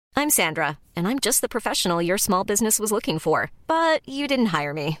I'm Sandra, and I'm just the professional your small business was looking for. But you didn't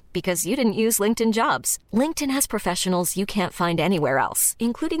hire me because you didn't use LinkedIn Jobs. LinkedIn has professionals you can't find anywhere else,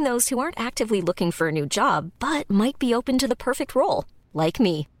 including those who aren't actively looking for a new job, but might be open to the perfect role, like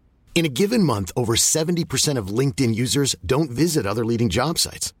me. In a given month, over 70% of LinkedIn users don't visit other leading job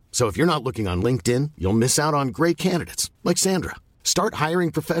sites. So if you're not looking on LinkedIn, you'll miss out on great candidates like Sandra. Start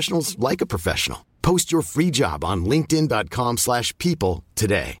hiring professionals like a professional. Post your free job on linkedin.com/people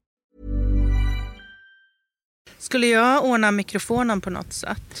today. Skulle jag ordna mikrofonen på något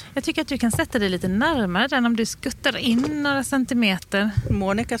sätt? Jag tycker att du kan sätta dig lite närmare den om du skuttar in några centimeter.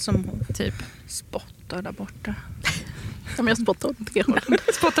 Monica som typ spottar där borta. Om jag spottar åt det hållet.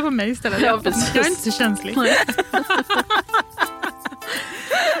 Spotta på mig istället. Ja, precis. Jag är inte så känslig.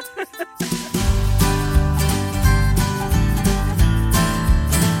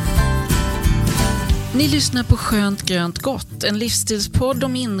 Ni lyssnar på Skönt grönt gott, en livsstilspodd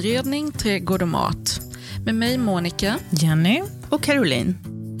om inredning, trädgård och mat. Med mig Monica, Jenny och Caroline.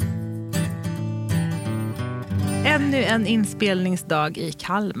 Ännu en inspelningsdag i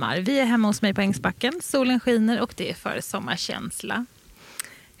Kalmar. Vi är hemma hos mig på Ängsbacken. Solen skiner och det är för sommarkänsla.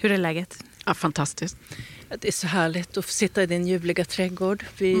 Hur är läget? Ja, fantastiskt. Det är så härligt att få sitta i din ljuvliga trädgård.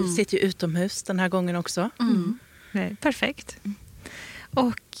 Vi sitter ju utomhus den här gången också. Nej, perfekt.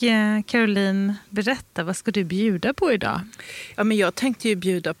 Och Caroline, berätta, vad ska du bjuda på idag? Ja, men jag tänkte ju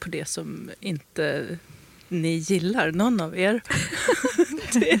bjuda på det som inte ni gillar, någon av er.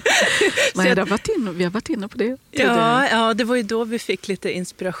 Vi har varit inne på det. Ja, det var ju då vi fick lite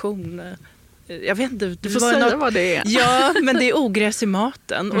inspiration. Jag vet inte. Du får säga vad det är. Ja, men det är ogräs i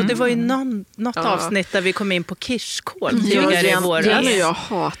maten. Och det var ju något avsnitt där vi kom in på kirskål tidigare i våras. Jag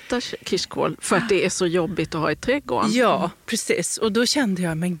hatar kirskål för att det är så jobbigt att ha i trädgården. Ja, precis. Och då kände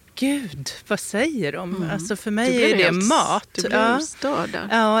jag, men gud, vad säger de? Alltså för mig är det mat. Du blir störd där.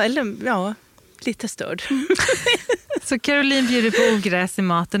 Ja, eller lite störd. Så Caroline bjuder på ogräs i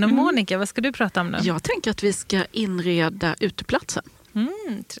maten. Och Monica, vad ska du prata om då? Jag tänker att vi ska inreda uteplatsen.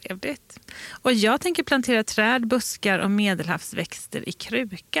 Trevligt. Och jag tänker plantera träd, buskar och medelhavsväxter i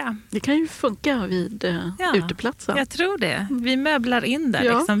kruka. Det kan ju funka vid uteplatsen. Jag tror det. Vi möblar in där.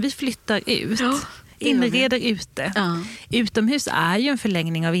 Liksom. Vi flyttar ut. Ja, inreder ute. Ja. Utomhus är ju en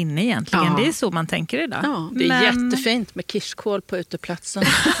förlängning av inne egentligen. Ja. Det är så man tänker idag. Ja, det är jättefint med kirskål på uteplatsen.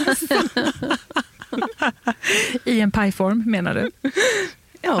 I en pajform menar du?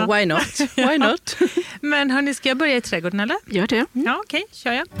 Ja, why not? Why not? Men hörni, ska jag börja i trädgården eller? Gör det. Ja, okej,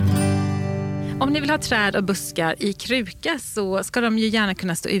 kör jag. Om ni vill ha träd och buskar i kruka så ska de ju gärna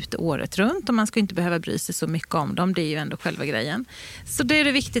kunna stå ute året runt. Och man ska inte behöva bry sig så mycket om dem. Det är ju ändå själva grejen. Så då är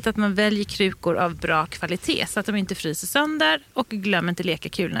det viktigt att man väljer krukor av bra kvalitet så att de inte fryser sönder. Och glöm inte leka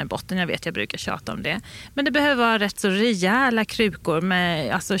kulorna i botten. Jag vet, jag brukar tjata om det. Men det behöver vara rätt så rejäla krukor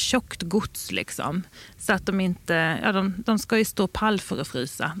med alltså tjockt gods liksom. Så att de inte, de ska ju stå pall för att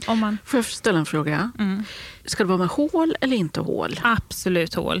frysa. Får jag ställa en fråga? Ska det vara med hål eller inte hål?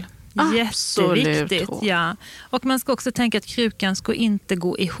 Absolut hål. Jätteviktigt, ja. Och man ska också tänka att krukan ska inte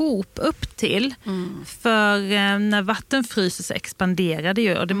gå ihop upp till. För när vatten fryser så expanderar det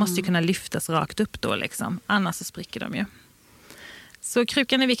ju. Och det måste ju kunna lyftas rakt upp då liksom. Annars så spricker de ju. Så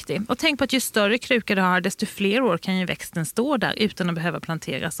krukan är viktig. Och tänk på att ju större kruka du har, desto fler år kan ju växten stå där utan att behöva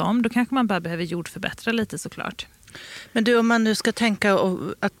planteras om. Då kanske man bara behöver jordförbättra lite såklart. Men du, om man nu ska tänka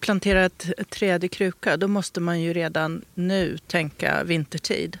att plantera ett träd i kruka, då måste man ju redan nu tänka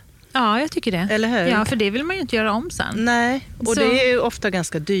vintertid. Ja, jag tycker det. Eller hur? Ja, för det vill man ju inte göra om sen. Nej, och så det är ju ofta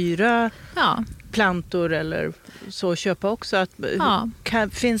ganska dyra plantor eller så att köpa också.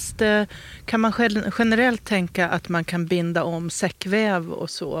 Kan man generellt tänka att man kan binda om säckväv och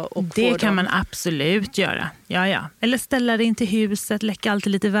så? Och det kan man absolut göra. Ja. Eller ställa det in till huset, läcka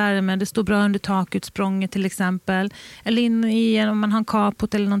alltid lite värme. Det står bra under takutsprånget till exempel. Eller in i om man har en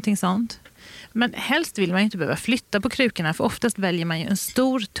carport eller någonting sånt. Men helst vill man ju inte behöva flytta på krukorna, för oftast väljer man ju en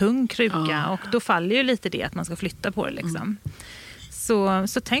stor, tung kruka och då faller ju lite det att man ska flytta på det liksom.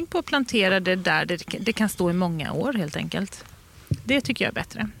 Så tänk på att plantera det där det kan stå i många år helt enkelt. Det tycker jag är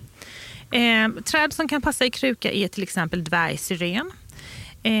bättre. Träd som kan passa i kruka är till exempel dvärgsyren.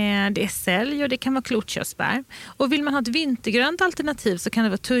 Det är sälj och det kan vara klotkörsbär. Och vill man ha ett vintergrönt alternativ så kan det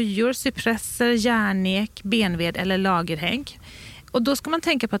vara tujor, cypresser, järnek, benved eller lagerhägg. Och då ska man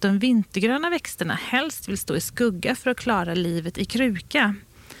tänka på att de vintergröna växterna helst vill stå i skugga för att klara livet i kruka.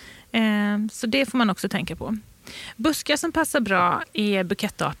 Så det får man också tänka på. Buskar som passar bra är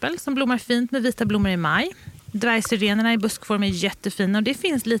bukettapel som blommar fint med vita blommor i maj. Dvärgsyrenerna i buskform är jättefina och det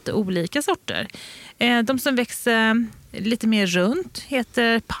finns lite olika sorter. De som växer lite mer runt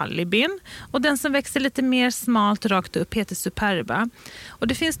heter Pallibin och den som växer lite mer smalt rakt upp heter Superba. Och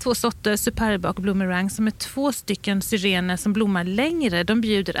det finns 2 sorter, Superba och Bloomerang, som är 2 stycken syrener som blommar längre. De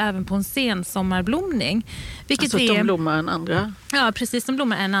bjuder även på en sensommarblomning. Vilket alltså att de blommar en andra? Ja, precis, de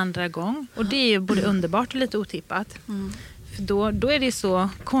blommar en andra gång. Och det är ju både underbart och lite otippat. För då är det ju så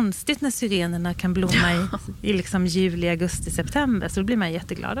konstigt när syrenerna kan blomma i liksom juli, augusti, september. Så då blir man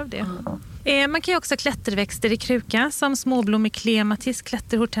jätteglad av det. Man kan ju också ha klätterväxter i kruka som småblommig klematis,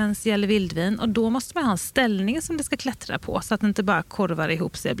 klätterhortensia eller vildvin. Och då måste man ha en ställning som det ska klättra på så att det inte bara korvar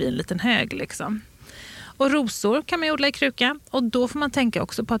ihop sig och blir en liten hög liksom. Och rosor kan man odla i kruka och då får man tänka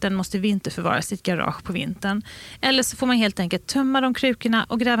också på att den måste vinterförvara sitt garage på vintern. Eller så får man helt enkelt tömma de krukorna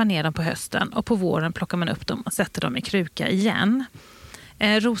och gräva ner dem på hösten och på våren plockar man upp dem och sätter dem i kruka igen.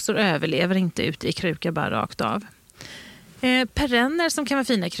 Rosor överlever inte ute i kruka bara rakt av. Perenner som kan vara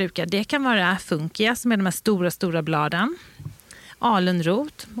fina i kruka, det kan vara funkia som är de här stora bladen.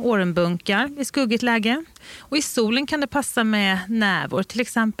 Alunrot, årenbunkar i skuggigt läge. Och i solen kan det passa med nävor till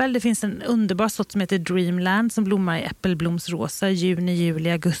exempel. Det finns en underbar sort som heter Dreamland som blommar i äppelblomsrosa i juni,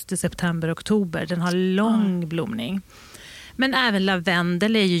 juli, augusti, september, oktober. Den har lång blomning. Men även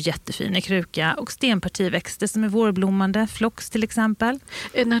lavendel är ju jättefin i kruka och stenpartiväxter som är vårblommande, flox till exempel.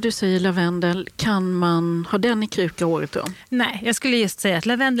 När du säger lavendel, kan man ha den i kruka året då? Nej, jag skulle just säga att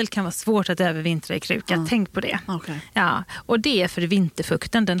lavendel kan vara svårt att övervintra i kruka. Tänk på det. Okay. Ja, och det är för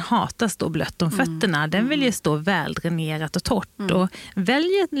vinterfukten. Den hatar stå blött om fötterna. Den vill ju stå väldränerat och torrt. Och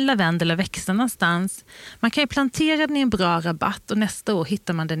välj lavendel och växa någonstans. Man kan ju plantera den i en bra rabatt och nästa år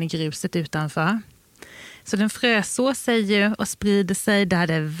hittar man den i gruset utanför. Så den frösår sig ju och sprider sig där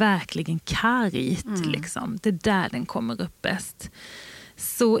det är verkligen kargt. Liksom. Det är där den kommer upp bäst.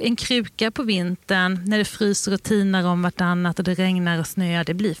 Så en kruka på vintern när det fryser och tinar om vartannat och det regnar och snöar,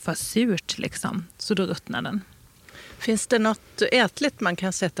 det blir för surt liksom. Så då ruttnar den. Finns det något ätligt man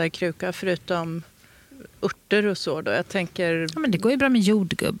kan sätta i kruka förutom örter och så då? Jag tänker... Ja, men det går ju bra med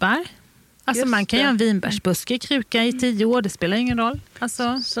jordgubbar. Alltså man kan ju ha en vinbärsbuske i kruka i 10 år, det spelar ingen roll.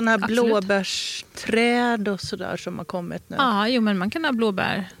 Alltså, sådana här blåbärsträd och sådär som har kommit nu. Ja, jo, men man kan ha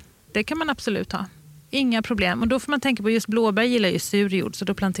blåbär. Det kan man absolut ha. Inga problem. Och då får man tänka på just blåbär gillar ju sur jord, så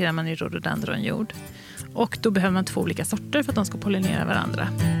då planterar man i rhododendronjord. Och då behöver man 2 olika sorter för att de ska pollinera varandra.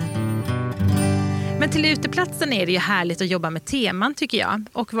 Men till uteplatsen är det ju härligt att jobba med teman tycker jag.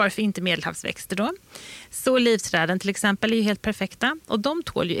 Och varför inte medelhavsväxter då? Så olivträden till exempel är ju helt perfekta. Och de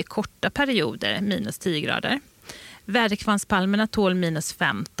tål ju i korta perioder minus 10 grader. Väderkvarnspalmerna tål minus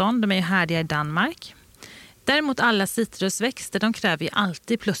 15. De är ju härdiga i Danmark. Däremot alla citrusväxter, de kräver ju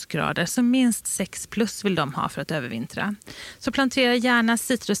alltid plusgrader. Så minst 6 plus vill de ha för att övervintra. Så plantera gärna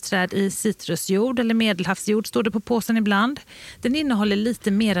citrusträd i citrusjord eller medelhavsjord står det på påsen ibland. Den innehåller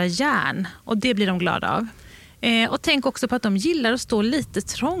lite mera järn och det blir de glada av. Och tänk också på att de gillar att stå lite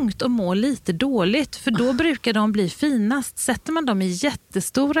trångt och må lite dåligt. För då brukar de bli finast. Sätter man dem i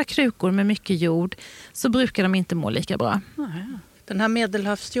jättestora krukor med mycket jord så brukar de inte må lika bra. Den här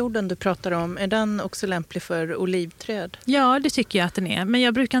medelhavsjorden du pratar om, är den också lämplig för olivträd? Ja, det tycker jag att den är. Men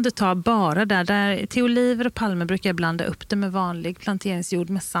jag brukar inte ta bara där. Till oliver och palmer brukar jag blanda upp det med vanlig planteringsjord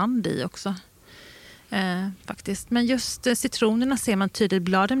med sand i också. Faktiskt. Men just citronerna ser man tydligt,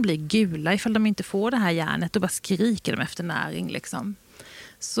 bladen blir gula ifall de inte får det här järnet och bara skriker de efter näring liksom.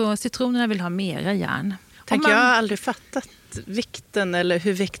 Så citronerna vill ha mera järn. Jag har aldrig fattat vikten eller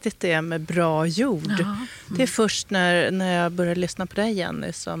hur viktigt det är med bra jord. Det är först när jag börjar lyssna på dig,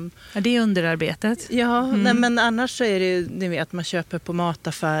 Jenny, som... Ja, det är underarbetet. Ja, nej, men annars så är det ju, ni vet, man köper på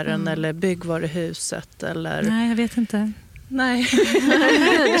mataffären eller byggvaruhuset eller... Nej, jag vet inte. Nej,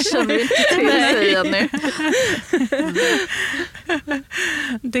 det känner vi inte till, säger nu.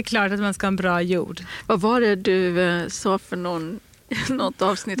 Det är klart att man ska ha en bra jord. Vad var det du sa för något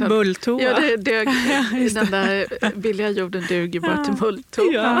avsnitt? Mulltoa. Ja, den där billiga jorden duger bara till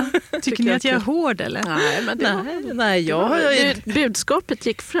mulltoa. Ja. Tycker ni att jag är hård eller? Nej, men nej, jag har budskapet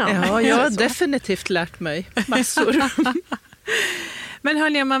gick fram. Ja, jag har definitivt lärt mig massor. Men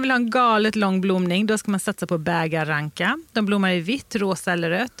hörni, om man vill ha en galet lång blomning, då ska man satsa på bägaranka. De blommar i vitt, rosa eller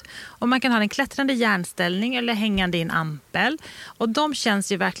rött. Och man kan ha den klättrande järnställning eller hängande i en ampel. Och de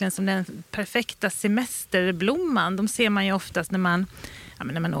känns ju verkligen som den perfekta semesterblomman. De ser man ju oftast när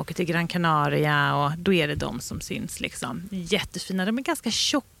man åker till Gran Canaria, och då är det de som syns liksom. Jättefina, de är ganska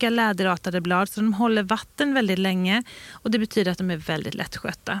tjocka läderartade blad så de håller vatten väldigt länge. Och det betyder att de är väldigt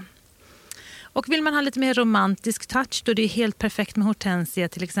lättskötta. Och vill man ha lite mer romantisk touch, då är det helt perfekt med hortensia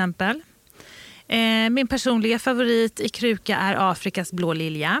till exempel. Min personliga favorit i kruka är Afrikas blå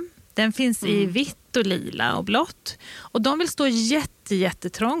lilja. Den finns i vitt och lila och blått. Och de vill stå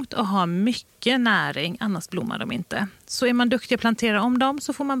jättetrångt och har mycket näring, annars blommar de inte. Så är man duktig att plantera om dem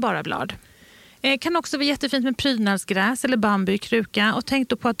så får man bara blad. Kan också vara jättefint med prydnadsgräs eller bambu i kruka. Och tänk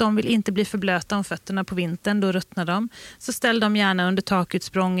då på att de vill inte bli för blöta om fötterna på vintern, då ruttnar de. Så ställ dem gärna under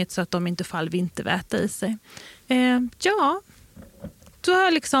takutsprånget så att de inte faller vinterväta i sig. Då har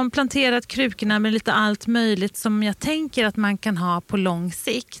jag liksom planterat krukorna med lite allt möjligt som jag tänker att man kan ha på lång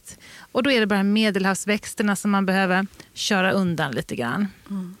sikt. Och då är det bara medelhavsväxterna som man behöver köra undan lite grann.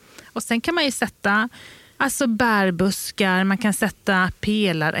 Och sen kan man ju sätta bärbuskar, man kan sätta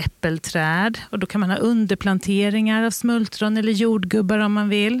pelaräppelträd. Och då kan man ha underplanteringar av smultron eller jordgubbar om man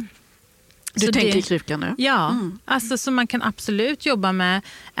vill. Du tänker i krukan nu? Ja, så man kan absolut jobba med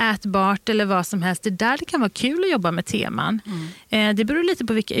ätbart eller vad som helst. Det kan vara kul att jobba med teman. Det beror lite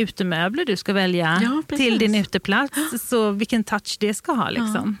på vilka utemöbler du ska välja till din uteplats. Så vilken touch det ska ha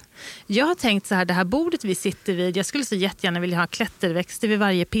liksom. Jag har tänkt så här, det här bordet vi sitter vid, jag skulle så jättegärna vilja ha klätterväxter vid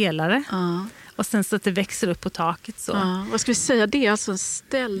varje pelare. Och sen så att det växer upp på taket så. Vad ska vi säga, det är alltså en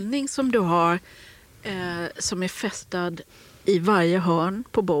ställning som du har som är fästad i varje hörn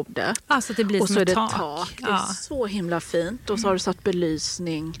på bordet. Alltså det blir och som så är ett det tak. Det är så himla fint. Och så har du satt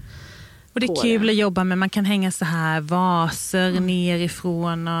belysning. Och det är kul att jobba med. Man kan hänga så här vaser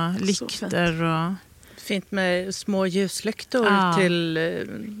nerifrån och lyktor. Och... Fint med små ljuslyktor till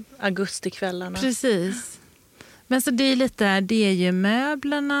augustikvällarna. Precis. Men så det är ju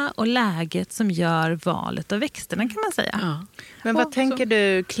möblerna och läget som gör valet av växterna kan man säga. Men vad tänker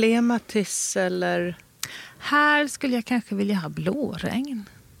du? Klematis eller... Här skulle jag kanske vilja ha blåregn.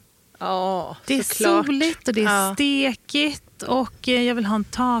 Ja, det är såklart. Soligt och det är stekigt och jag vill ha en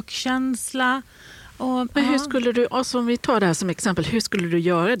takkänsla. Men hur skulle du, alltså om vi tar det här som exempel, hur skulle du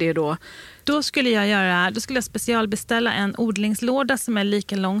göra det då? Då skulle jag specialbeställa en odlingslåda som är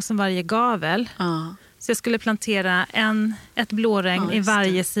lika lång som varje gavel. Så jag skulle plantera ett blåregn i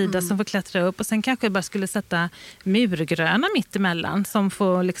varje sida som får klättra upp. Och sen kanske jag bara skulle sätta murgröna mitt emellan som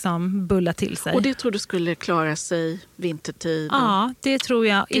får liksom bulla till sig. Och det tror du skulle klara sig vintertid? Ja, det tror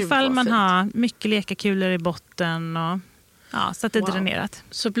jag. Ifall man har mycket lekakulor i botten och så att det är dränerat.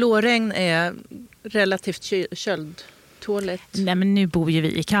 Så blåregn är relativt köldtåligt? Nej, men nu bor ju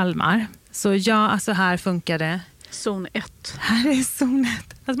vi i Kalmar. Så här funkar det. Zon 1. Här är zon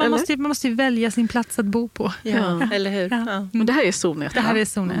 1. Alltså man måste ju välja sin plats att bo på. Ja, eller hur? Ja. Men det här är zon 1. Det här är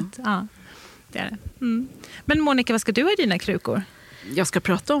zon 1, ja. Det är det. Men Monica, vad ska du ha i dina krukor? Jag ska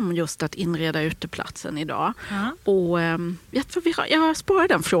prata om just att inreda uteplatsen idag. Och jag sparar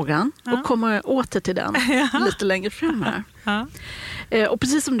den frågan och kommer åter till den lite längre fram här. Och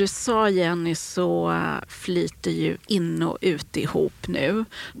precis som du sa, Jenny, så flyter ju in och ut ihop nu.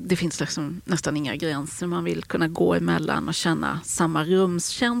 Det finns liksom nästan inga gränser. Man vill kunna gå emellan och känna samma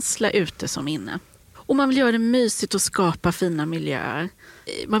rumskänsla ute som inne. Och man vill göra det mysigt och skapa fina miljöer.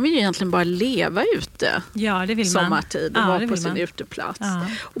 Man vill ju egentligen bara leva ute sommartid och vara på sin uteplats.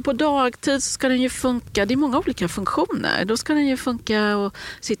 Och på dagtid så ska den ju funka, det är många olika funktioner. Då ska den ju funka att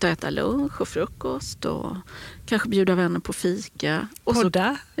sitta och äta lunch och frukost och kanske bjuda vänner på fika. Och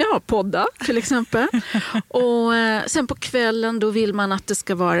podda? Podda till exempel. Och sen på kvällen då vill man att det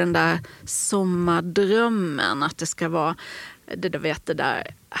ska vara den där sommardrömmen. Att det ska vara det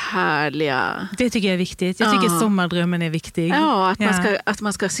där härliga... Det tycker jag är viktigt. Jag tycker sommardrömmen är viktig. Ja, att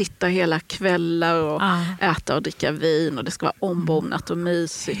man ska sitta hela kvällar och äta och dricka vin och det ska vara ombonat och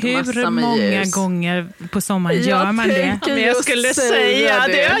mysigt. Hur många gånger på sommaren gör man det? Men jag skulle säga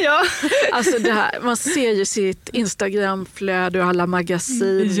det. Ja. Alltså det här, man ser ju sitt Instagramflöde och alla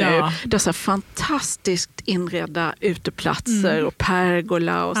magasin nu. Det är så fantastiskt inredda uteplatser och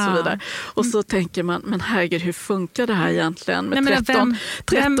pergola och så vidare. Och så tänker man, men herregud, hur funkar det här egentligen med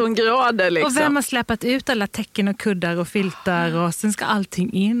 13 grader liksom. Och vem har släppt ut alla täcken och kuddar och filtar och sen ska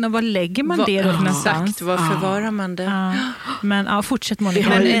allting in och var lägger man det då någonstans? Exakt, var förvarar man det? Men fortsätt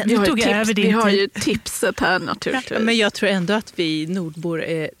Monica. Vi har ju tipset här naturligtvis. Men jag tror ändå att vi nordbor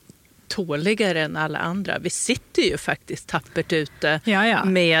är tåligare än alla andra. Vi sitter ju faktiskt tappert ute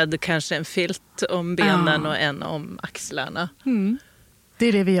med kanske en filt om benen och en om axlarna. Det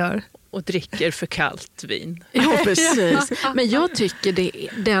är det vi gör. Och dricker för kallt vin. Ja, precis. Men jag tycker det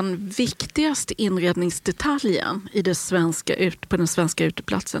är den viktigaste inredningsdetaljen i på den svenska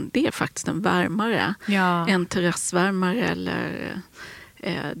uteplatsen. Det är faktiskt en värmare. En terrassvärmare eller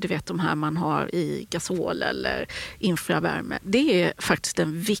du vet de här man har i gasol eller infravärme. Det är faktiskt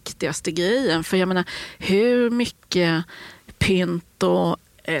den viktigaste grejen. För jag menar, hur mycket pynt och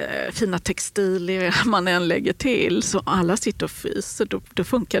fina textilier man än lägger till så alla sitter och fryser, då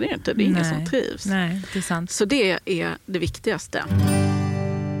funkar det inte. Det är ingen som trivs. Nej, det är sant. Så det är det viktigaste.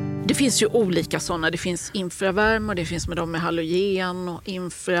 Det finns ju olika sådana. Det finns infravärme och det finns med dem med halogen och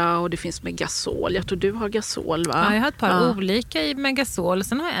infra och det finns med gasol. Jag tror du har gasol, va? Ja, jag har ett par olika med gasol.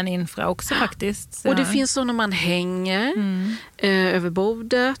 Sen har jag en infra också faktiskt. Så. Och det finns sådana man hänger över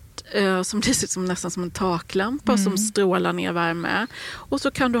bordet. Som det ser ut som nästan som en taklampa som strålar ner värme. Och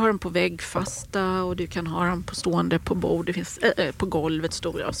så kan du ha den på väggfasta och du kan ha den på stående på bord. Det finns på golvet,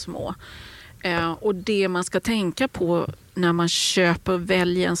 stora och små. Och det man ska tänka på när man köper och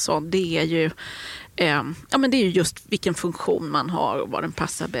väljer en sån, det är ju men det är ju just vilken funktion man har och vad den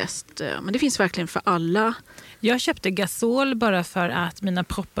passar bäst. Men det finns verkligen för alla. Jag köpte gasol bara för att mina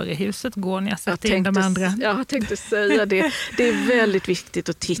proppar i huset går när jag sätter in de andra. Jag tänkte säga det. Det är väldigt viktigt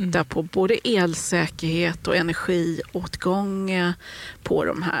att titta på både elsäkerhet och energiåtgång på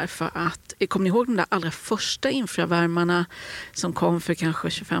de här. För att, kommer ni ihåg de där allra första infravärmarna som kom för kanske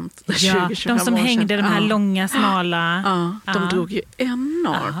 20-25 år sedan? De som hängde, de här långa, smala. De drog ju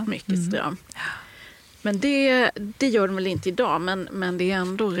enormt mycket ström. Men det gör de väl inte idag, men det är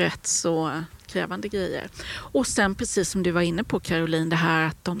ändå rätt så krävande grejer. Och sen precis som du var inne på, Caroline, det här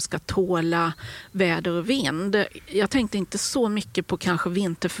att de ska tåla väder och vind. Jag tänkte inte så mycket på kanske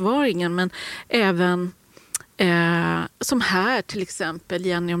vinterförvaringen, men även som här till exempel,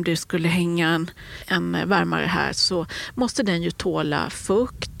 Jenny, om du skulle hänga en värmare här så måste den ju tåla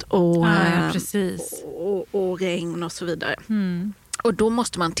fukt och regn och så vidare. Och då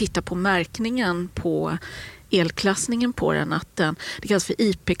måste man titta på märkningen på elklassningen på den, att det kallas för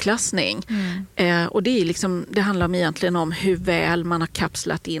IP-klassning. Och det är liksom, det handlar egentligen om hur väl man har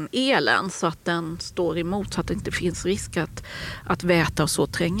kapslat in elen så att den står emot, så att det inte finns risk att väta och så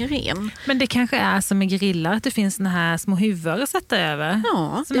tränger in. Men det kanske är som med grillar, att det finns såna här små huvudar att sätta över.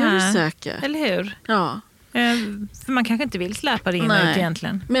 Ja, det är du säker. Eller hur? Ja. För man kanske inte vill släpa det in ut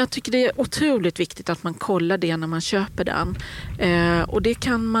egentligen. Men jag tycker det är otroligt viktigt att man kollar det när man köper den. Och det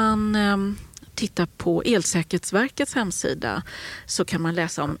kan man titta på Elsäkerhetsverkets hemsida, så kan man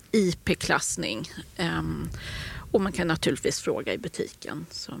läsa om IP-klassning. Och man kan naturligtvis fråga i butiken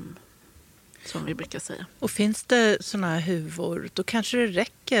som vi brukar säga. Och finns det såna här huvor, då kanske det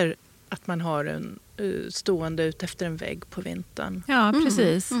räcker att man har en stående ut efter en vägg på vintern. Ja,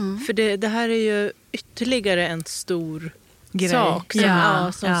 precis. För det här är ju ytterligare en stor sak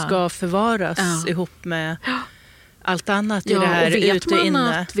som ska förvaras ihop med allt annat i det här ute och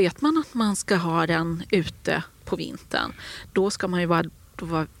inne. Vet man att man ska ha den ute på vintern, då ska man ju vara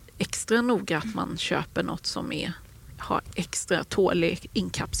extra noga att man köper något som har extra tålig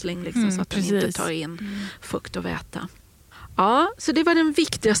inkapsling liksom, så att den inte tar in fukt och väta. Ja, så det var den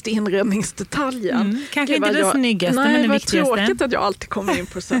viktigaste inredningsdetaljen. Kanske inte den snyggaste, men den viktigaste. Nej, vad tråkigt att jag alltid kommer in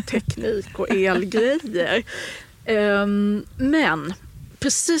på så här teknik och elgrejer. Men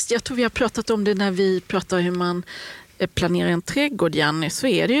precis, jag tror vi har pratat om det när vi pratar hur man planerar en trädgård, Jenny, så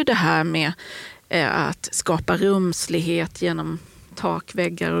är det ju det här med att skapa rumslighet genom tak,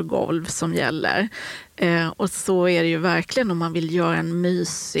 väggar och golv som gäller. Och så är det ju verkligen om man vill göra en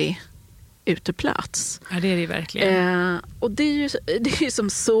mysig uteplats. Ja, det är det verkligen. Och det är ju som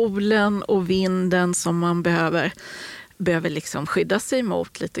solen och vinden som man behöver liksom skydda sig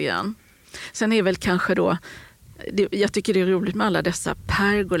emot lite grann. Sen är väl kanske då, jag tycker det är roligt med alla dessa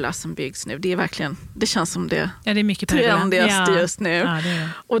pergola som byggs nu. Det är verkligen, det känns som det är mycket trendigaste just nu. Ja, det är.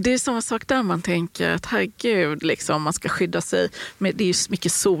 Och det är samma sak där, man tänker att herregud, liksom, man ska skydda sig. Men det är ju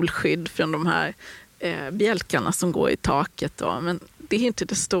mycket solskydd från de här bjälkarna som går i taket då. Men det är inte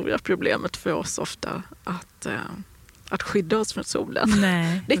det stora problemet för oss ofta att skydda oss från solen.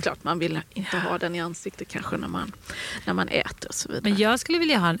 Nej. Det är klart man vill inte ha den i ansiktet kanske när man äter och så vidare. Men jag skulle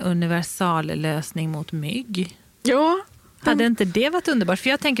vilja ha en universal lösning mot mygg. Ja. Hade inte det varit underbart? För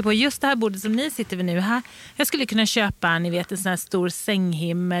jag tänker på just det här bordet som ni sitter vid nu här. Jag skulle kunna köpa, ni vet, en sån här stor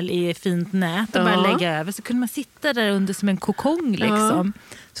sänghimmel i fint nät och bara lägga över. Så kunde man sitta där under som en kokong liksom.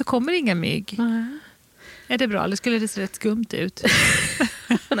 Så kommer inga mygg. Är det bra? Eller skulle det se rätt skumt ut?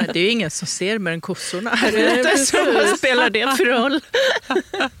 Nej, det är ju ingen som ser med den kossorna här ute. Så vad spelar det för roll?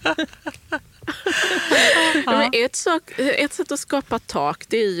 Men ett sätt att skapa tak,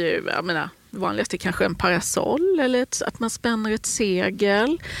 det är ju, jag menar, vanligast är kanske en parasoll eller att man spänner ett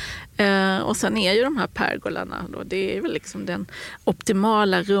segel. Och sen är ju de här pergolarna då, det är väl liksom den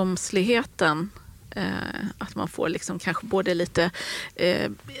optimala rumsligheten. Att man får liksom kanske både lite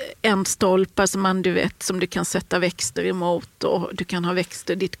ändstolpar som du kan sätta växter emot, och du kan ha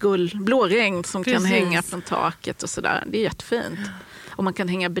växter, ditt blåregn som kan hänga från taket och sådär. Det är jättefint. Och man kan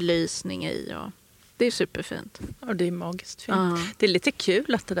hänga belysning i, och det är superfint. Ja, det är magiskt fint. Det är lite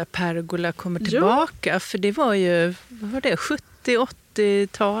kul att det där pergola kommer tillbaka, för det var ju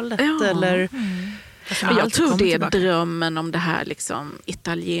 70-80-talet eller Jag tror det är drömmen om det här liksom,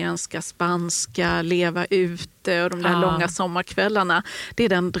 italienska, spanska, leva ute och de där långa sommarkvällarna. Det är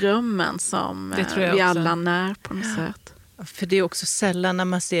den drömmen som vi alla när på något sätt. För det är också sällan när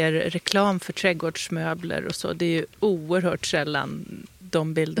man ser reklam för trädgårdsmöbler och så. Det är ju oerhört sällan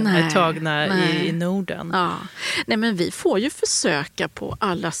de bilderna är tagna i Norden. Ja. Nej, men vi får ju försöka på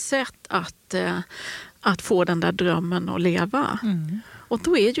alla sätt att få den där drömmen att leva. Och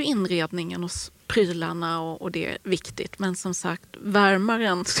då är ju inredningen och prylarna och det är viktigt. Men som sagt,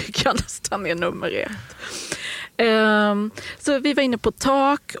 värmaren tycker jag nästan är nummer 1. Så vi var inne på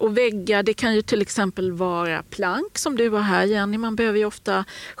tak och väggar. Det kan ju till exempel vara plank som du har här, Jenny. Man behöver ju ofta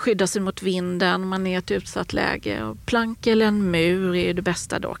skydda sig mot vinden. Man är i ett utsatt läge. Och plank eller en mur är det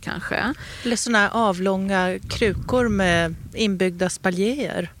bästa då kanske. Eller sådana avlånga krukor med inbyggda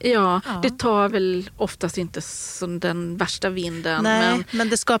spaljéer. Ja, det tar väl oftast inte som den värsta vinden. Nej, men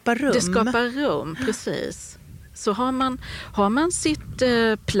det skapar rum. Det skapar rum, precis. Så har man sitt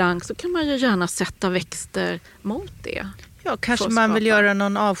plank så kan man ju gärna sätta växter mot det. Ja, kanske man vill göra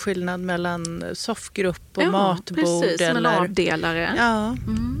någon avskillnad mellan soffgrupp och matbord. Precis, eller en avdelare. Ja.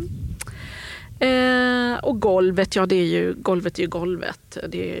 Och golvet, golvet är ju golvet.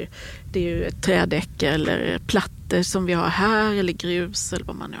 Det är ju ett trädäcke eller plattor som vi har här eller grus eller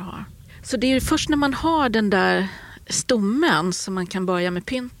vad man nu har. Så det är ju först när man har den där stommen som man kan börja med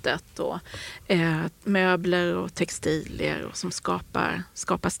pyntet och möbler och textilier och som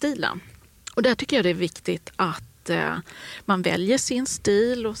skapar stilen. Och där tycker jag det är viktigt att man väljer sin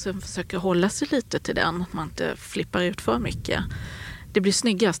stil och sen försöker hålla sig lite till den. Att man inte flippar ut för mycket. Det blir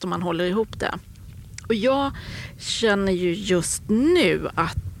snyggast om man håller ihop det. Och jag känner ju just nu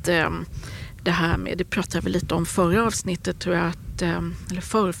att det här med, det pratade vi lite om förra avsnittet tror jag eller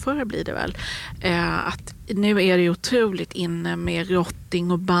förrförra blir det väl, att nu är det otroligt inne med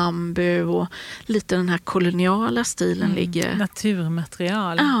rotting och bambu och lite den här koloniala stilen ligger.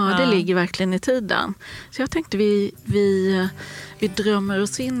 Naturmaterial. Ja, det ligger verkligen i tiden. Så jag tänkte vi drömmer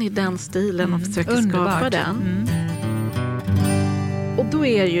oss in i den stilen och försöker skapa den. Och då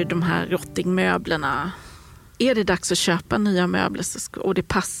är ju de här rottingmöblerna, är det dags att köpa nya möbler och det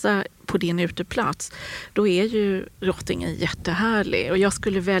passar på din uteplats, då är ju rottingen jättehärlig. Och jag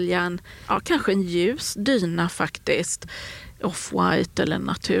skulle välja kanske en ljus dyna faktiskt. Off-white eller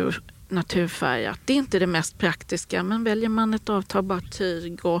naturfärgat. Det är inte det mest praktiska, men väljer man ett avtagbart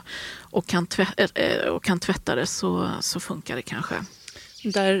tyg och kan tvätta det så funkar det kanske.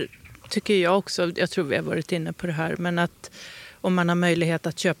 Där tycker jag också, jag tror vi har varit inne på det här, men att om man har möjlighet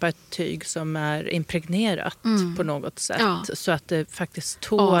att köpa ett tyg som är impregnerat på något sätt. Ja. Så att det faktiskt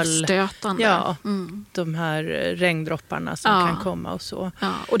tål avstötande. De här regndropparna som kan komma och så.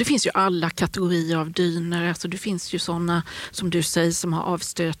 Ja. Och det finns ju alla kategorier av dynor. Alltså det finns ju sådana som du säger som har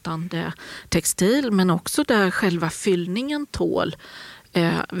avstötande textil. Men också där själva fyllningen tål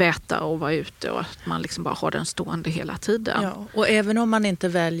väta och vara ute. Och att man liksom bara har den stående hela tiden. Ja. Och även om man inte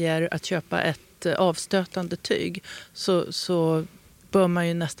väljer att köpa ett avstötande tyg så bör man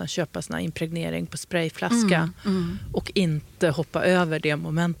ju nästan köpa såna impregnering på sprayflaska och inte hoppa över det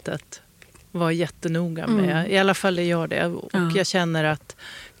momentet. Var jättenoga med. I alla fall är jag det. Och jag känner att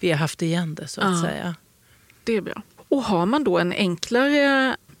vi har haft igen det så att säga. Det är bra. Och har man då en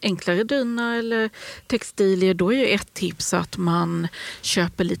enklare dyna eller textilier, då är ju ett tips att man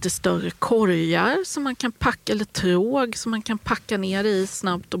köper lite större korgar som man kan packa, eller tråg som man kan packa ner i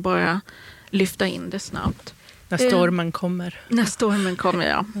snabbt och bara lyfta in det snabbt. När stormen kommer. När stormen kommer,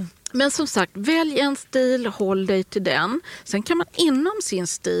 ja. Men som sagt, välj en stil, håll dig till den. Sen kan man inom sin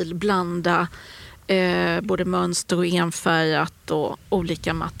stil blanda både mönster och enfärgat och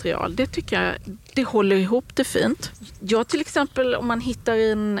olika material. Det tycker jag, det håller ihop det fint. Jag till exempel, om man hittar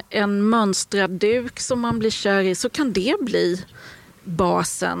en mönstrad duk som man blir kär i, så kan det bli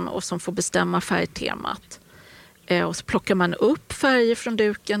basen och som får bestämma färgtemat. Och så plockar man upp färger från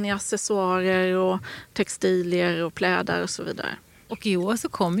duken i accessoarer och textilier och plädar och så vidare. Och i år så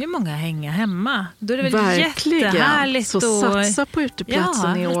kommer ju många hänga hemma. Då är det väl verkligen jättehärligt. Så satsa på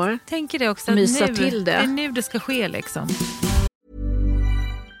uteplatsen i år. Jag tänker det också. Mysa till det. Det är nu det ska ske liksom.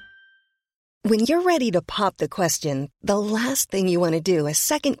 When you're ready to pop the question, the last thing you want to do is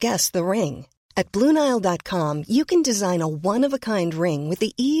second guess the ring. At BlueNile.com you can design a one-of-a-kind ring with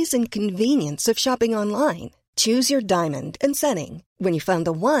the ease and convenience of shopping online. Choose your diamond and setting. When you find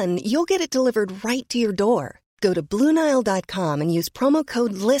the one, you'll get it delivered right to your door. Go to BlueNile.com and use promo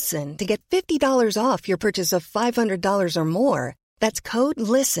code LISTEN to get $50 off your purchase of $500 or more. That's code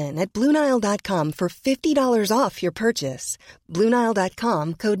LISTEN at BlueNile.com for $50 off your purchase.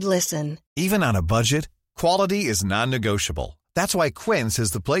 BlueNile.com, code LISTEN. Even on a budget, quality is non-negotiable. That's why Quince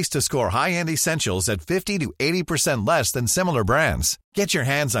is the place to score high-end essentials at 50 to 80% less than similar brands. Get your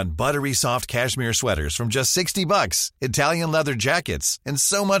hands on buttery soft cashmere sweaters from just $60, Italian leather jackets, and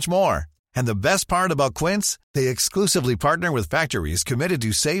so much more. And the best part about Quince, they exclusively partner with factories committed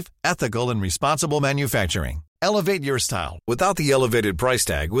to safe, ethical, and responsible manufacturing. Elevate your style without the elevated price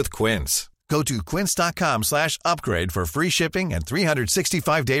tag with Quince. Go to quince.com/upgrade for free shipping and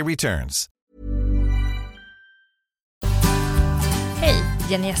 365-day returns. Hej,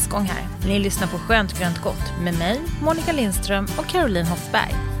 Jenny Eskång här. Ni lyssnar på Skönt grönt gott med mig, Monica Lindström och Caroline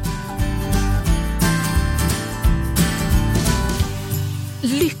Hoffberg.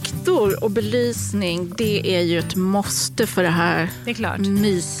 Lyktor och belysning, det är ju ett måste för det här. Det är klart.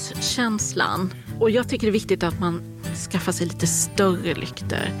 Myskänslan. Och jag tycker det är viktigt att man skaffar sig lite större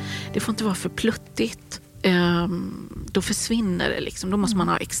lyktor. Det får inte vara för pluttigt. Då försvinner det liksom. Då måste man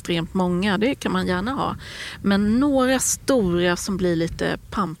ha extremt många. Det kan man gärna ha. Men några stora som blir lite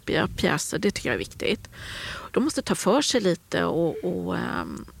pampiga pjäser, det tycker jag är viktigt. De måste ta för sig lite och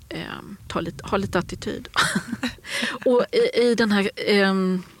ha lite attityd. Och i den här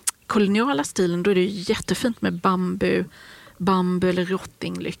koloniala stilen, då är det jättefint med bambu eller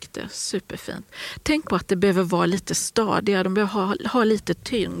rottinglyktor. Superfint. Tänk på att det behöver vara lite stadiga. De behöver ha lite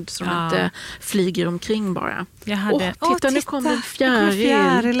tyngd så de inte flyger omkring bara. Titta, nu kommer en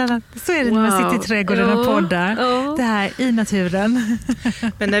fjäril. Så är det när man sitter i trädgården och poddar. Det här i naturen.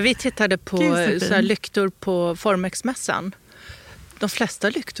 Men när vi tittade på så här lyktor på Formex-mässan, de flesta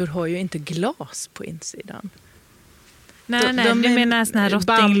lyktor har ju inte glas på insidan. Nej, du menar såna här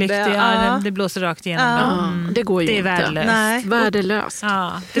rottinglyktor, det blåser rakt igenom. Det går ju det är inte. Värdelöst. Nej. Värdelöst.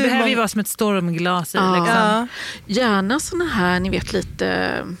 Ja, det behöver ju vara som ett stormglas i. Liksom. Gärna såna här, ni vet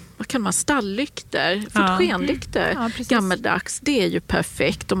lite, vad kan man, stalllyktor, fotogenlyktor, gammeldags, det är ju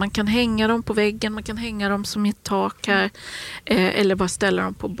perfekt. Och man kan hänga dem på väggen, man kan hänga dem som i ett tak här, eller bara ställa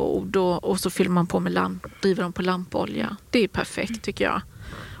dem på bord och så fyller man på med driver dem på lampolja. Det är perfekt tycker jag.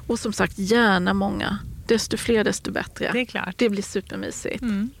 Och som sagt, gärna många. Desto fler, desto bättre. Det är klart. Det blir supermysigt.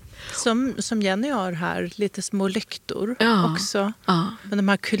 Som Jenny har här, lite små lyktor också. Men de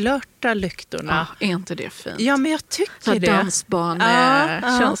här kulörta lyktorna. Är inte det fint? Ja, men jag tycker så det.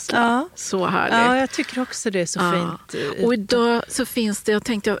 Dansbanekänsla. Så härligt. Ja, jag tycker också det är så fint. Och idag så finns det, jag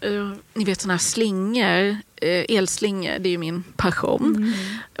tänkte, ni vet såna här slingor, elslingor, det är ju min passion.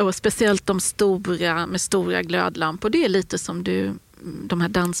 Och speciellt de stora med stora glödlampor. Det är lite som de här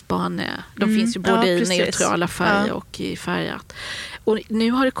dansbanor, de finns ju både i neutrala färger och i färgat. Och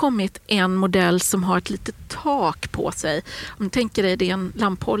nu har det kommit en modell som har ett litet tak på sig. Om du tänker dig, det är en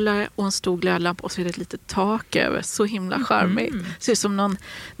lamphållare och en stor glödlampa och så är det ett litet tak över. Så himla charmigt. Ser ut som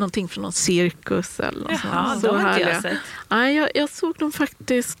någonting från någon cirkus eller något sånt. Så härligt. Jag såg dem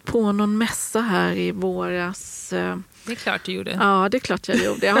faktiskt på någon mässa här i våras. Det är klart du gjorde. Ja, det är klart jag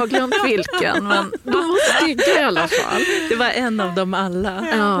gjorde. Jag har glömt vilken, men de var stygga i alla fall. Det var en av dem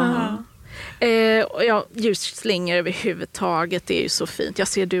alla. Ljusslingor överhuvudtaget, det är ju så fint. Jag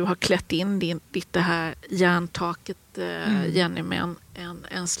ser du har klätt in ditt det här järntaket, Jenny, med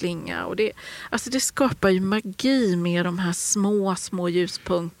en slinga. Och det skapar ju magi med de här små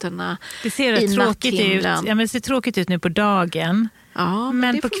ljuspunkterna. Det ser rätt tråkigt ut. Ja, men det ser tråkigt ut nu på dagen. Ja,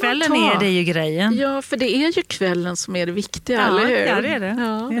 men på kvällen är det ju grejen. Ja, för det är ju kvällen som är det viktiga, eller hur? Ja, det är det.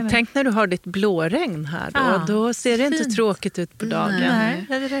 Ja. Tänk när du har ditt blåregn här då ser det inte tråkigt ut på dagen. Nej,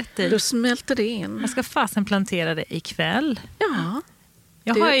 det är rätt i. Då smälter det in. Jag ska fasen plantera det ikväll. Ja.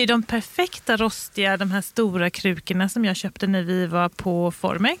 Jag har ju de perfekta rostiga, de här stora krukorna som jag köpte när vi var på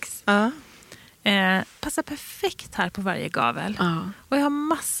Formex. Passar perfekt här på varje gavel. Och jag har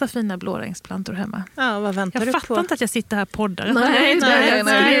massa fina blåregnsplantor hemma. Vad väntar du på? Jag fattar inte att jag sitter här och poddar. Nej,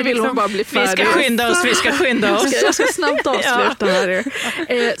 nu vill hon bara bli färdig. Vi ska skynda oss. Jag ska snabbt avsluta här.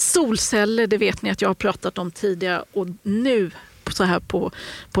 Solceller, det vet ni att jag har pratat om tidigare. Och nu så här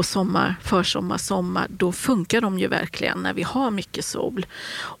på sommar, försommar, då funkar de ju verkligen när vi har mycket sol.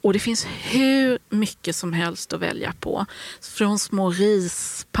 Och det finns hur mycket som helst att välja på. Från små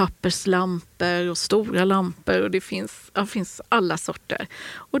rispapperslampor och stora lampor, och det finns alla sorter.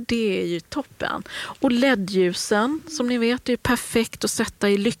 Och det är ju toppen. Och LED-ljusen, som ni vet, är perfekt att sätta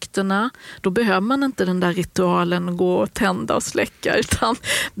i lyktorna. Då behöver man inte den där ritualen att gå och tända och släcka, utan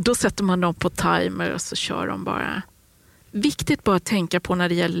då sätter man dem på timer och så kör de bara. Viktigt bara att tänka på när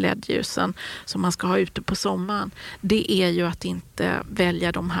det gäller LED-ljusen som man ska ha ute på sommaren, det är ju att inte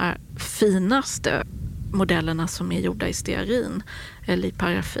välja de här finaste modellerna som är gjorda i stearin eller i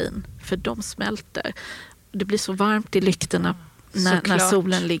paraffin, för de smälter. Det blir så varmt i lyktorna när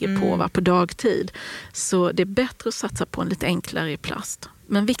solen ligger på dagtid. Så det är bättre att satsa på en lite enklare i plast.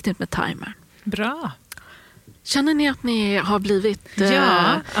 Men viktigt med timer. Bra. Känner ni att ni har blivit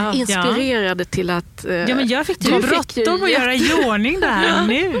inspirerade till att... Ja, men jag fick bråttom att göra i ordning det här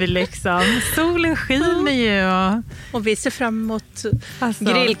nu. Liksom. Solen skiner ju. Och vi ser fram emot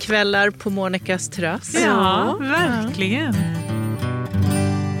grillkvällar på Monikas terrass. Ja, verkligen.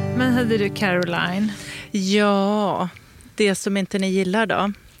 Men hade du Caroline? Ja, det som inte ni gillar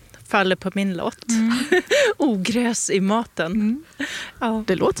då faller på min lott. Ogräs i maten. Ja.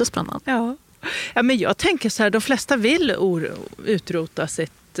 Det låter spännande. Ja, men jag tänker så här, de flesta vill utrota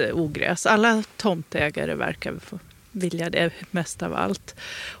sitt ogräs. Alla tomtägare verkar vilja det mest av allt.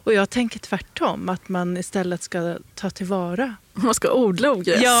 Och jag tänker tvärtom, att man istället ska ta tillvara. Man ska odla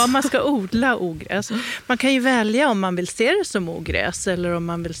ogräs. Ja, man ska odla ogräs. Man kan ju välja om man vill se det som ogräs eller om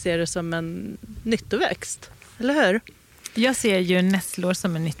man vill se det som en nyttoväxt. Eller hur? Jag ser ju nässlor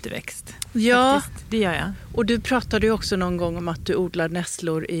som en nyttoväxt. Ja, faktiskt. Det gör jag. Och du pratade ju också någon gång om att du odlar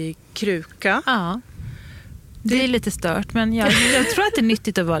nässlor i kruka. Ja, det är lite stört, men jag tror att det är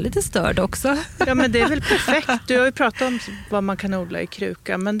nyttigt att vara lite störd också. Ja, men det är väl perfekt. Du har ju pratat om vad man kan odla i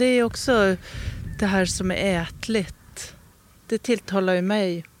kruka, men det är också det här som är ätligt. Det tilltalar ju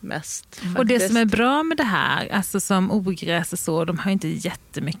mig mest. Faktiskt. Och det som är bra med det här, alltså som ogräs och så, de har inte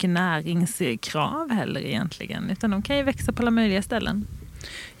jättemycket näringskrav heller egentligen, utan de kan ju växa på alla möjliga ställen.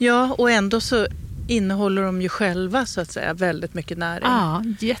 Ja, och ändå så innehåller de ju själva så att säga väldigt mycket näring. Ja,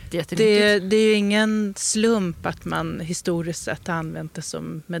 jättenyttigt. Det är ju ingen slump att man historiskt sett har använt det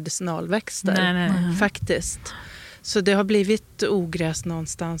som medicinalväxter. Nej. Faktiskt. Så det har blivit ogräs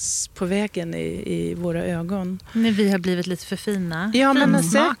någonstans på vägen i våra ögon. När vi har blivit lite för fina. Ja, men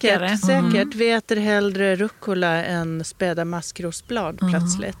säkert. Vi äter hellre rucola än späda maskrosblad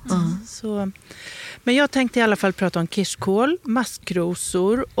plötsligt. Så. Men jag tänkte i alla fall prata om kirskål,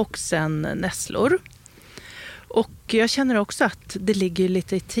 maskrosor och sen nässlor. Och jag känner också att det ligger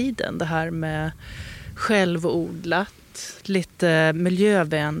lite i tiden det här med självodlat, lite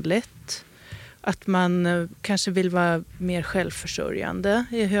miljövänligt. Att man kanske vill vara mer självförsörjande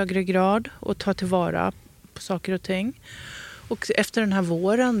i högre grad och ta tillvara på saker och ting. Och efter den här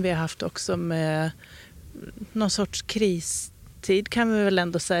våren vi har haft också med någon sorts kristid kan vi väl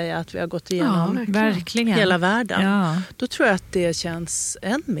ändå säga att vi har gått igenom verkligen. Hela världen. Ja. Då tror jag att det känns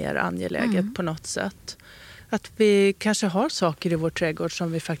än mer angeläget på något sätt. Att vi kanske har saker i vår trädgård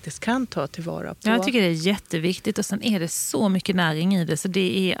som vi faktiskt kan ta tillvara på. Jag tycker det är jätteviktigt och sen är det så mycket näring i det. Så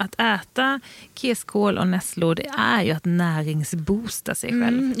det är att äta kirskål och nässlor, det är ju att näringsboosta sig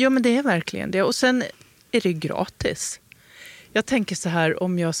själv. Ja, men det är verkligen det. Och sen är det gratis. Jag tänker så här,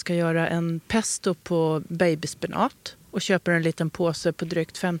 om jag ska göra en pesto på babyspenat och köper en liten påse på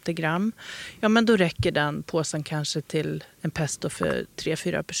drygt 50 gram. Ja, men då räcker den påsen kanske till en pesto för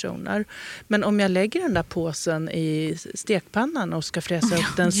 3-4 personer. Men om jag lägger den där påsen i stekpannan och ska fräsa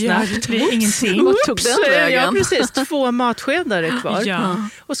upp den snabbt. Det är ingenting. Vad tog den vägen? Ja, precis. 2 matskedar är kvar. Ja.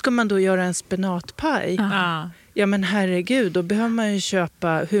 Och ska man då göra en spenatpaj. Ja, men herregud, då behöver man ju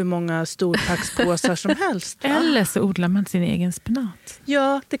köpa hur många storpackspåsar som helst. Va? Eller så odlar man sin egen spenat.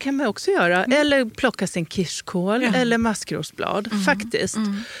 Ja, det kan man också göra. Eller plocka sin kirskål eller maskrosblad, faktiskt.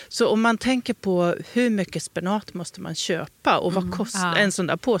 Så om man tänker på hur mycket spenat måste man köpa och vad kostar en sån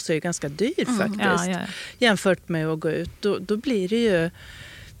där påse är ju ganska dyr faktiskt. Jämfört med att gå ut, då blir det ju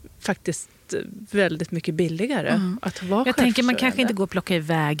faktiskt väldigt mycket billigare att vara. Jag tänker man kanske inte går och plocka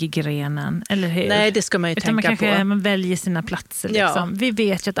iväg i grenen, eller hur? Nej, det ska man ju tänka på. Man väljer sina platser. Liksom. Vi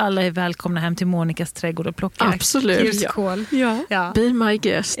vet ju att alla är välkomna hem till Monikas trädgård och plocka kirskål. Ja. Be my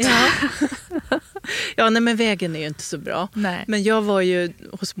guest. Ja, nej, men vägen är ju inte så bra. Nej. Men jag var ju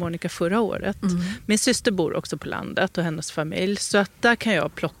hos Monica förra året. Min syster bor också på landet och hennes familj. Så att där kan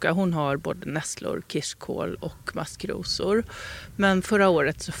jag plocka. Hon har både nässlor, kirskål och maskrosor. Men förra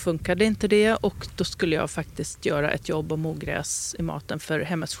året så funkade inte det. Och då skulle jag faktiskt göra ett jobb om ogräs i maten för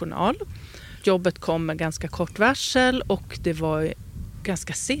Hemmets Journal. Jobbet kom med ganska kort varsel och det var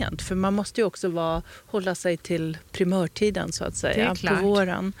ganska sent. För man måste ju också hålla sig till primörtiden så att säga på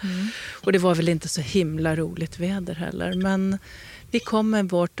våren. Och det var väl inte så himla roligt väder heller. Men vi kom med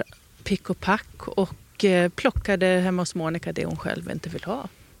vårt pick och pack och plockade hemma hos Monica det hon själv inte vill ha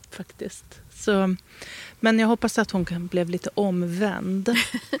faktiskt. Så, men jag hoppas att hon blev lite omvänd.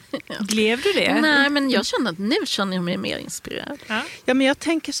 Blev du det? Nej, men jag känner att nu känner jag mig mer inspirerad. Ja, men jag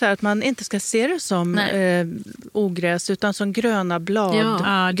tänker så här att man inte ska se det som ogräs utan som gröna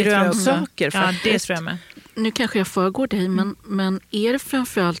blad, grönsaker faktiskt. Ja, det tror jag med. Nu kanske jag föregår dig, men är det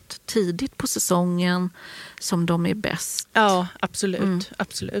framförallt tidigt på säsongen som de är bäst? Ja, absolut.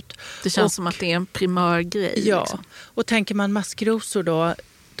 Absolut. Det känns som att det är en primär grej. Ja, liksom. Och tänker man maskrosor då,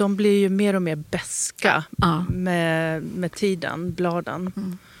 de blir ju mer och mer beska med tiden,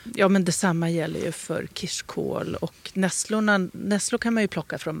 bladen. Ja, men detsamma gäller ju för kirskål och nässlor kan man ju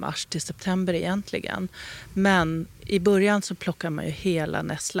plocka från mars till september egentligen. Men i början så plockar man ju hela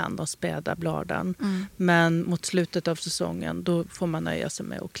nässlan, de späda bladen. Men mot slutet av säsongen då får man nöja sig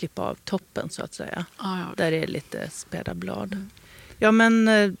med att klippa av toppen så att säga. Där är lite späda blad. Ja,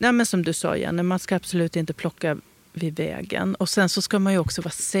 men som du sa Jenny, man ska absolut inte plocka vid vägen. Och sen så ska man ju också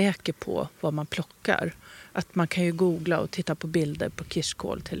vara säker på vad man plockar. Att man kan ju googla och titta på bilder på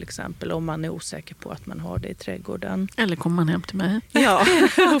kirskål till exempel om man är osäker på att man har det i trädgården. Eller kommer man hem till mig. Ja,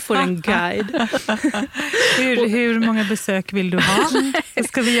 och får en guide. Hur många besök vill du ha?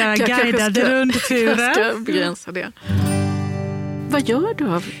 Ska vi göra guidade rundturer? Jag ska begränsa det. Vad gör du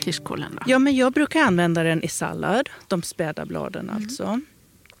av kirskålen då? Ja, men jag brukar använda den i sallad, de späda bladen alltså.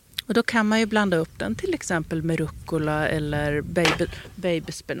 Och då kan man ju blanda upp den till exempel med rucola eller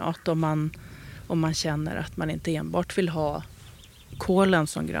babyspenat om man känner att man inte enbart vill ha kålen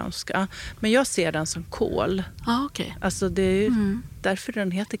som grönska. Men jag ser den som kål. Okay. Alltså det är ju därför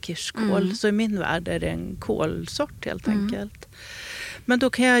den heter kirskål. Så i min värld är det en kålsort helt enkelt. Men då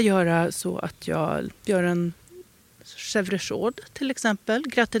kan jag göra så att jag gör en chèvre chaude till exempel.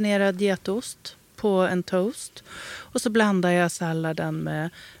 Gratinerad getost på en toast. Och så blandar jag salladen med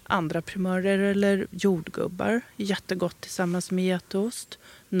andra primörer eller jordgubbar. Jättegott tillsammans med getost.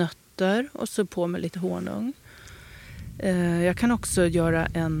 Nötter och så på med lite honung. Jag kan också göra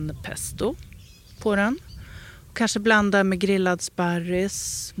en pesto på den. Kanske blanda med grillad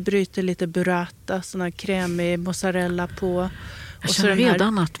sparris. Bryter lite burrata, sån här krämig mozzarella på. Jag känner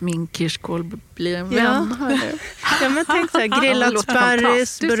redan att min kirskål blir en vän. Ja, men tänk så här, grillad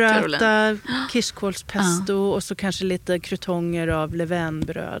sparris, burrata, kirskålspesto och så kanske lite krutonger av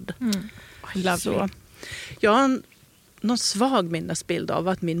levainbröd. Så. Jag har någon svag minnesbild av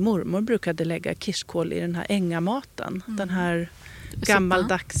att min mormor brukade lägga kirskål i den här ängamaten. Den här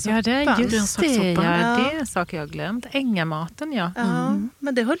gammaldags soppan. Ja, det är just det. Ja, det är en sak jag har glömt. Ängamaten, ja. Ja,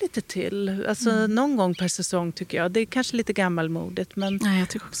 men det hör lite till. Alltså någon gång per säsong tycker jag. Det är kanske lite gammalmodigt. Men nej, jag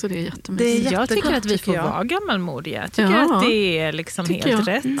tycker också det är jättemysigt. Jag tycker att vi får vara gammalmodiga. Jag tycker att det är liksom helt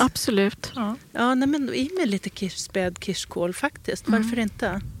rätt. Absolut. Ja, nej, men i med lite späd kirskål faktiskt. Varför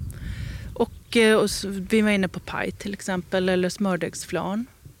inte? Och vi var inne på paj till exempel. Eller smördegsflarn.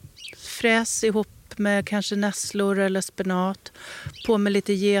 Fräs ihop med kanske nässlor eller spenat. På med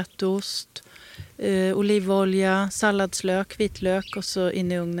lite getost, olivolja, salladslök, vitlök och så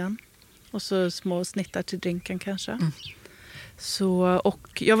in i ugnen. Och så små snittar till drinken kanske. Så,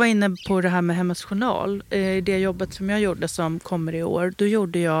 och jag var inne på det här med Hemmets Journal. Det jobbet som jag gjorde som kommer i år. Då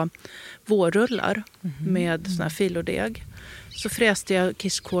gjorde jag vårrullar med sån här filodeg. Så fräste jag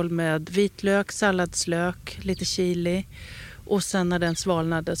kirskål med vitlök, salladslök, lite chili. Och sen när den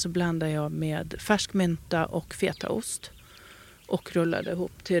svalnade så blandade jag med färsk mynta och fetaost. Och rullade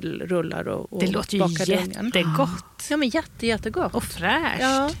ihop till rullar och det låter ju jättegott. Ja, men jättegott. Och fräscht.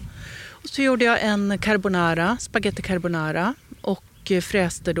 Ja. Och så gjorde jag en spaghetti carbonara. Och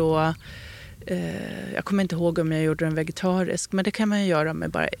fräste då, jag kommer inte ihåg om jag gjorde den vegetarisk. Men det kan man ju göra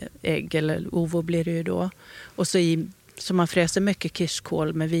med bara ägg eller ovo blir det ju då. Och så man fräser mycket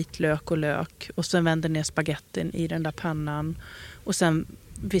kirskål med vitlök och lök. Och sen vänder ner spagettin i den där pannan. Och sen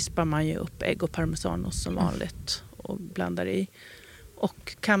vispar man ju upp ägg och parmesanost som vanligt. Och blandar i.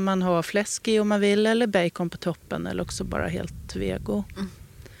 Och kan man ha fläsk i om man vill. Eller bacon på toppen. Eller också bara helt vego.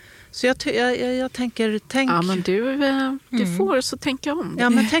 Så jag tänker... Ja, men du får så tänka om. Ja,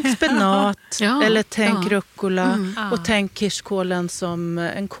 men tänk spenat. Eller tänk rucola. Och tänk kirskålen som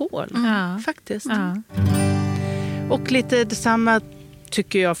en kål. Faktiskt. Och lite detsamma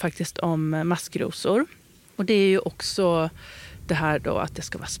tycker jag faktiskt om maskrosor. Och det är ju också det här då att det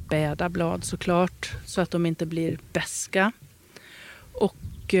ska vara späda blad såklart. Så att de inte blir beska.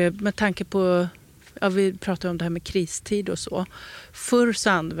 Och med tanke på, vi pratar om det här med kristid och så. Förr så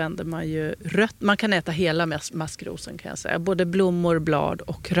använder man ju man kan äta hela maskrosen kan jag säga. Både blommor, blad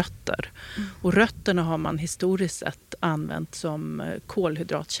och rötter. Och rötterna har man historiskt sett använt som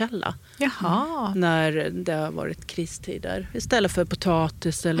kolhydratkälla. Jaha. När det har varit kristider. Istället för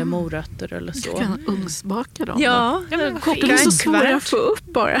potatis eller morötter eller så. Du kan ugnsbaka dem. Ja, de är så svåra att få upp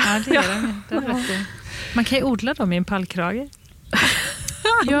bara. Ja, det är det. Man kan ju odla dem i en pallkrage.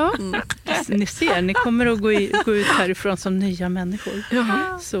 Ja, ni ser, ni kommer att gå ut härifrån som nya människor.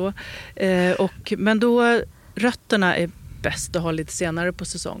 Så, men då, rötterna är bäst att ha lite senare på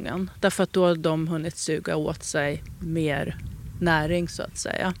säsongen. Därför att då har de hunnit suga åt sig mer näring så att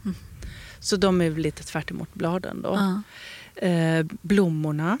säga. Så de är lite tvärt emot bladen då.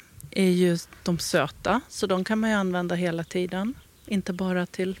 Blommorna är ju de söta, så de kan man ju använda hela tiden. Inte bara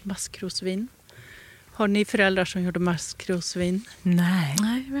till maskrosvin. Har ni föräldrar som gjorde maskrosvin? Nej.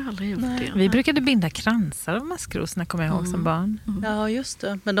 Nej, vi har aldrig gjort det. Vi brukade binda kransar av maskrosor, kommer jag ihåg som barn. Ja, just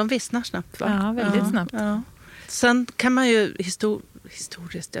det. Men de vissnar snabbt, va? Ja, väldigt snabbt. Ja. Sen kan man ju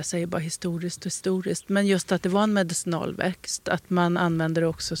historiskt, jag säger bara historiskt, men just att det var en medicinalväxt, att man använde det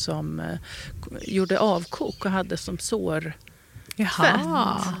också som, gjorde avkok och hade som sårfett.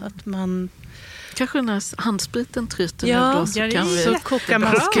 Att man... Kanske när handspriten tryter ja, nu då, så kan vi så koka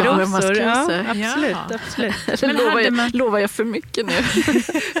maskrosor. Ja, absolut. Men lovar jag för mycket nu?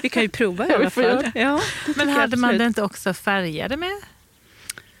 Vi kan ju prova i alla fall. Ja, men hade man det inte också färgade med?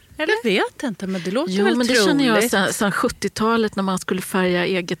 Eller? Jag vet inte, men det låter väl men det troligt. känner jag sedan 70-talet när man skulle färga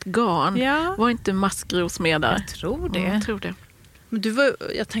eget garn. Ja. Var inte maskros med där? Jag tror det. Jag tror det. Men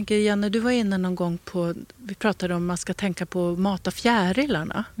jag tänker, Jenny, du var inne någon gång på, vi pratade om att man ska tänka på mata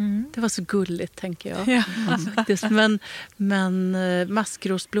fjärilarna. Det var så gulligt, tänker jag. Ja. Faktiskt. Men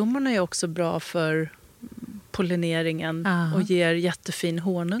maskrosblommorna är också bra för pollineringen och ger jättefin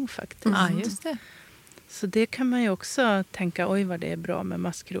honung faktiskt. Ja, just det. Så det kan man ju också tänka, oj vad det är bra med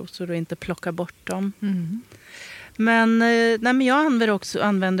maskrosor och inte plocka bort dem. Men jag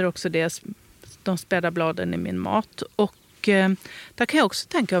använder också de späda bladen i min mat. Och där kan jag också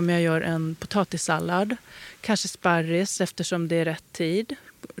tänka om jag gör en potatissallad, kanske sparris eftersom det är rätt tid,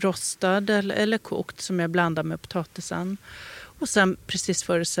 rostad eller kokt som jag blandar med potatisen. Och sen precis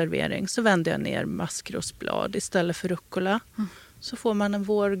före servering så vänder jag ner maskrosblad istället för rucola. Så får man en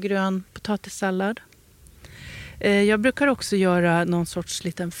vårgrön potatissallad. Jag brukar också göra någon sorts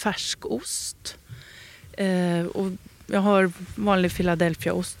liten färskost. Och jag har vanlig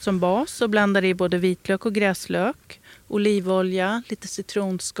Philadelphiaost som bas och blandar i både vitlök och gräslök, olivolja, lite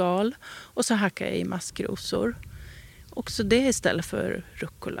citronskal och så hackar jag i maskrosor. Också det istället för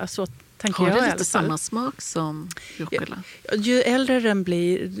rucola. Så tänker jag i alla fall. Har det lite samma smak som rucola? Ju äldre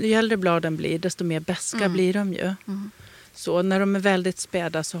bladen blir, desto mer beska blir de ju. Så när de är väldigt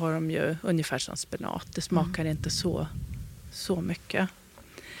späda så har de ju ungefär som spenat. Det smakar inte så mycket.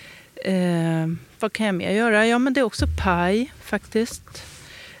 Vad kan jag mer göra? Ja, men det är också paj faktiskt.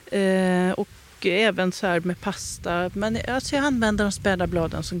 Och även så här med pasta. Men alltså jag använder de späda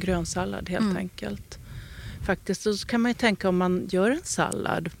bladen som grönsallad helt enkelt. Faktiskt. Och så kan man ju tänka om man gör en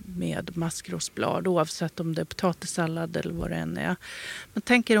sallad med maskrosblad, oavsett om det är potatissallad eller vad det än är. Man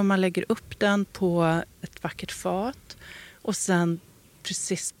tänker om man lägger upp den på ett vackert fat och sen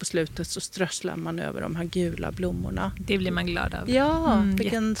precis på slutet så strösslar man över de här gula blommorna. Det blir man glad av. Ja,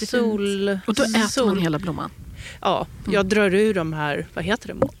 vilken sol. Och då äter man hela blomman? Ja, jag drar ur de här, vad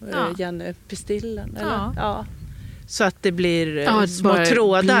heter det, Jenny, pistillen? Eller? Ja. Så att det blir små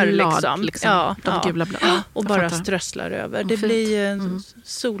trådar blad, liksom. De gula blad. Och bara strösslar över. Det blir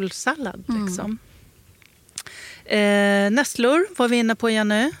solsallad liksom. Nässlor var vi inne på,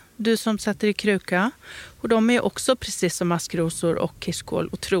 Jenny. Du som sätter i kruka. Och de är också precis som maskrosor och kirskål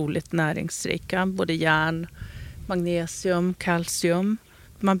otroligt näringsrika. Både järn, magnesium, kalcium.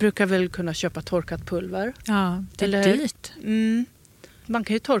 Man brukar väl kunna köpa torkat pulver. Ja, det är dyrt. Man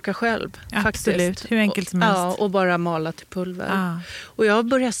kan ju torka själv. Absolut, faktiskt. hur enkelt som helst. Ja, och bara mala till pulver. Ja. Och jag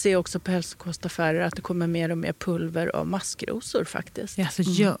börjar se också på hälsokostaffärer att det kommer mer och mer pulver av maskrosor faktiskt. Ja, så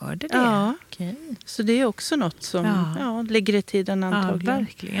gör det? Ja. Okej. Så det är också något som ligger i tiden antagligen. Ja,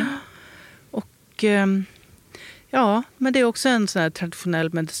 verkligen. Och men det är också en sån här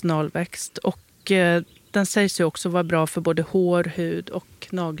traditionell medicinalväxt. Och den sägs ju också vara bra för både hår, hud och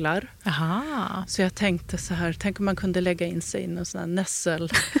naglar. Aha. Så jag tänkte så här, tänk om man kunde lägga in sig i en sån här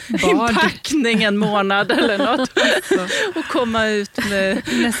nässelinpackning en månad eller något. Och komma ut med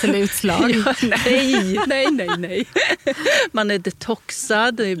nässelutslag. Ja, nej. Man är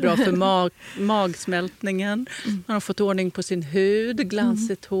detoxad, det är bra för magsmältningen. Man har fått ordning på sin hud,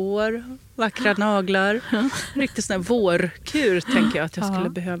 glansigt hår, vackra naglar. Riktigt sån här vårkur tänker jag att jag skulle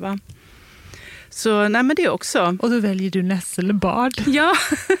behöva. Så nej, men det också. Och då väljer du nässelbad. Ja,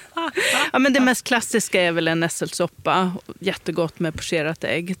 men det mest klassiska är väl en nässelsoppa. Jättegott med pocherat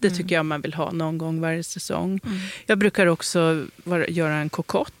ägg. Det tycker jag man vill ha någon gång varje säsong. Jag brukar också göra en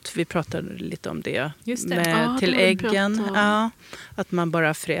kokott. Vi pratade lite om det. Just det. Till äggen. Att man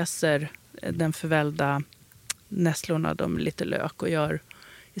bara fräser den förvällda nässlorna med lite lök och gör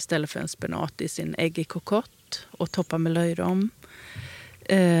istället för en spenat i sin äggig kokott och toppar med löjrom.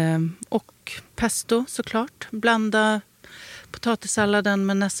 Och pesto såklart. Blanda potatissalladen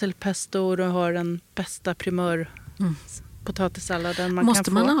med nässelpesto och du har den bästa primör potatissalladen man Måste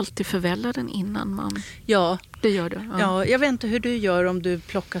kan man få. alltid förvälla den innan man... Ja. Det gör du? Ja, jag vet inte hur du gör om du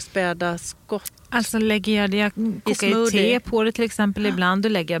plockar späda skott. Alltså lägger jag kokar ju te på det till exempel ibland. Då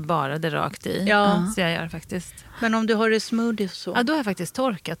lägger jag bara det rakt i. Ja. Så jag gör faktiskt. Men om du har det i smoothie så? Ja, då har jag faktiskt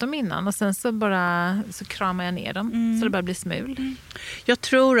torkat dem innan. Och sen så kramar jag ner dem. Så det bara blir smul. Jag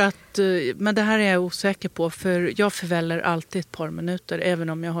tror att, men det här är jag osäker på. För jag förväller alltid ett par minuter. Även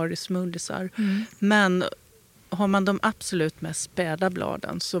om jag har det i smoothiesar. Men har man de absolut mest späda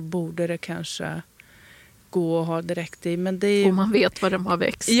bladen så borde det kanske gå och ha direkt i. Men det är... Och man vet vad de har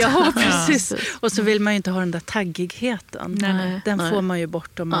växt. Ja, precis. Och så vill man ju inte ha den där taggigheten. Den får man ju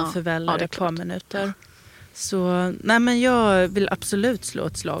bort om man förväller ett par minuter. Så men jag vill absolut slå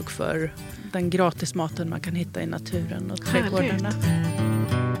ett slag för den gratismaten man kan hitta i naturen och trädgårdarna.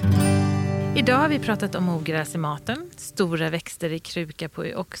 Idag har vi pratat om ogräs i maten, stora växter i kruka på,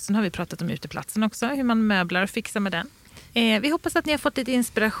 och sen har vi pratat om uteplatsen också, hur man möblar och fixar med den. Vi hoppas att ni har fått lite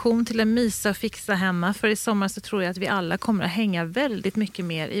inspiration till att mysa och fixa hemma, för i sommar så tror jag att vi alla kommer att hänga väldigt mycket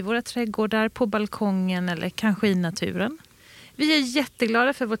mer i våra trädgårdar, på balkongen eller kanske i naturen. Vi är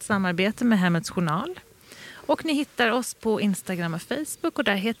jätteglada för vårt samarbete med Hemmets Journal. Och ni hittar oss på Instagram och Facebook, och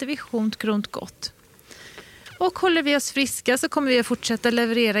där heter vi Gott. Och håller vi oss friska så kommer vi att fortsätta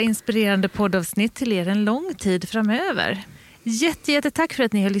leverera inspirerande poddavsnitt till er en lång tid framöver. Jättetack för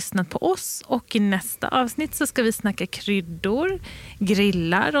att ni har lyssnat på oss, och i nästa avsnitt så ska vi snacka kryddor,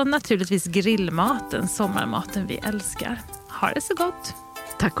 grillar och naturligtvis grillmaten, sommarmaten vi älskar. Ha det så gott!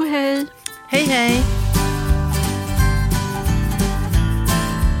 Tack och hej! Hej hej!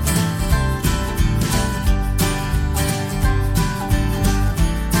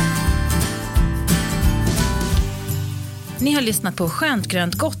 Ni har lyssnat på Skönt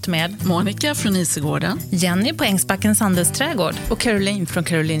grönt gott med Monica från Isegården, Jenny på Ängsbackens handelsträdgård och Caroline från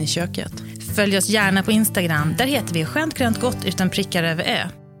Caroline i köket. Följ oss gärna på Instagram, där heter vi Skönt grönt gott utan prickar över ö.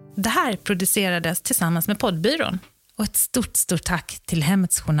 Det här producerades tillsammans med Poddbyrån. Och ett stort tack till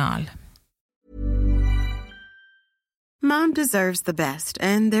Hemmets Journal. Mom deserves the best,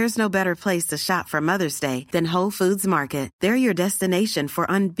 and there's no better place to shop for Mother's Day than Whole Foods Market. They're your destination for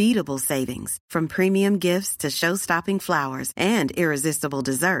unbeatable savings, from premium gifts to show-stopping flowers and irresistible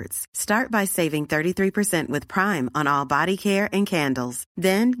desserts. Start by saving 33% with Prime on all body care and candles.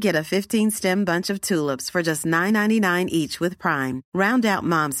 Then get a 15-stem bunch of tulips for just $9.99 each with Prime. Round out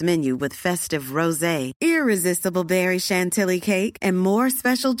Mom's menu with festive rosé, irresistible berry chantilly cake, and more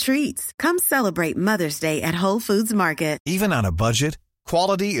special treats. Come celebrate Mother's Day at Whole Foods Market. Even on a budget,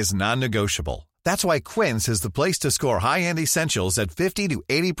 quality is non-negotiable. That's why Quince is the place to score high-end essentials at 50 to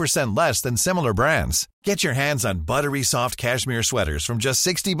 80% less than similar brands. Get your hands on buttery soft cashmere sweaters from just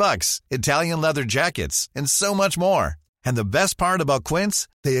 $60, Italian leather jackets, and so much more. And the best part about Quince,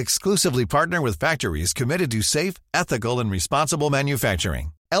 they exclusively partner with factories committed to safe, ethical, and responsible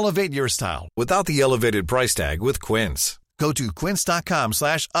manufacturing. Elevate your style without the elevated price tag with Quince. Go to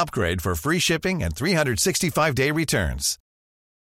quince.com/upgrade for free shipping and 365-day returns.